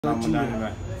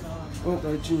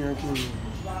Outra tinha aqui.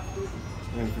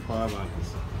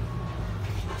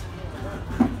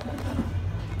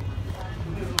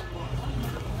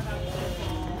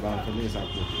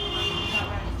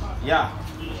 Yeah.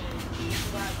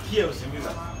 Here is the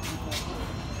mirror.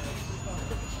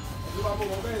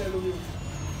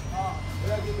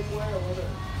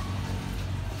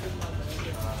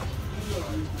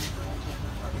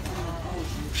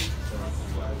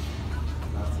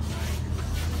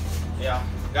 Yeah,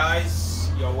 guys,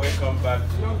 you're welcome back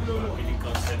to Mapili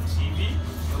Concept TV.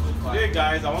 Today,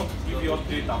 guys, I want to give you an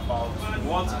update about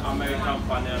what American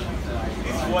panel is like.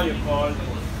 This is what you call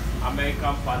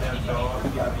American panel door.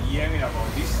 You have been hearing about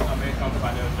this American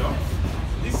panel door.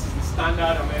 This is the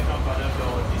standard American panel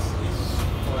door. This is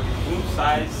for the room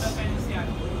size,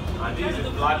 and this is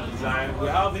the black design. We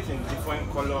have it in different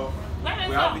color.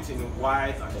 We have it in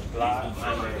white and the black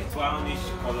and the brownish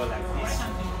color like this.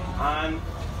 And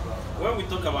when we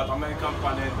talk about American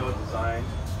panel door design,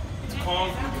 it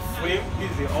comes with the frame.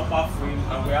 This is the upper frame,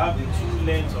 and we have the two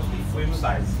lengths of the frame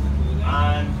size.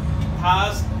 And it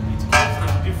comes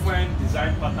in different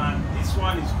design pattern. This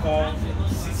one is called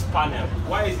 6 panel.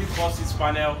 Why is it called 6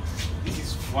 panel? This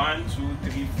is 1, 2,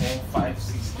 3, 4, 5,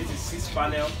 6. This is 6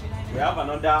 panel. We have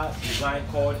another design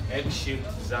called egg-shaped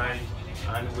design,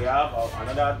 and we have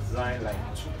another design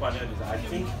like 2 panel design. I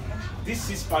think this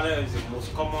 6 panel is the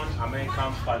most common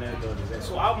American panel door design.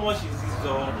 So how much is this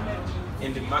door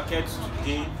in the market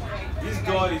today? This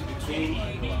door is between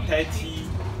 30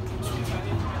 to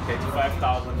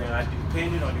 35,000 naira,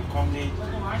 depending on the company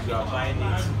you are buying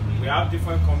it. We have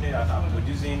different companies that are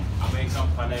producing American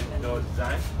panel door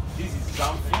design. This is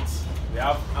Zamfit, we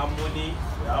have Harmony,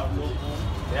 we have Logo.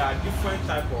 There are different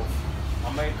type of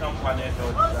American panel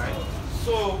door design.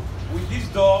 So with this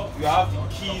door, you have the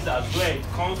keys as well. It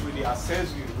comes with the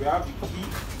accessories. We have the key.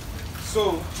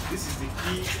 So this is the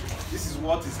key. This is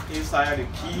what is inside the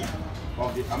key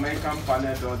of the American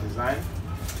panel door design.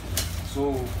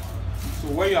 So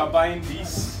when you are buying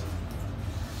this,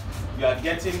 you are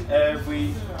getting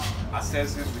every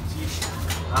accessory with it.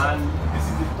 And this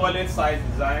is the toilet size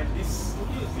design. This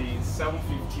is the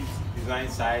 750 design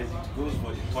size. It goes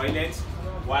for the toilet.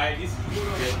 While this is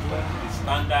the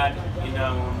standard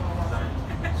inner room design.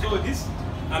 So this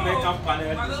American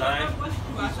panel design is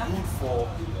good for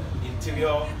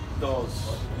interior doors.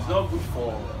 It's not good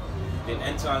for the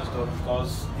entrance door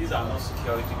because these are not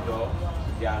security doors.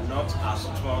 They are not as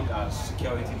strong as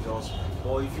security doors.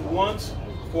 But if you want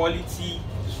quality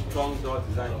strong door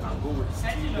design, you can go with the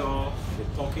steel door,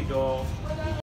 the turkey door,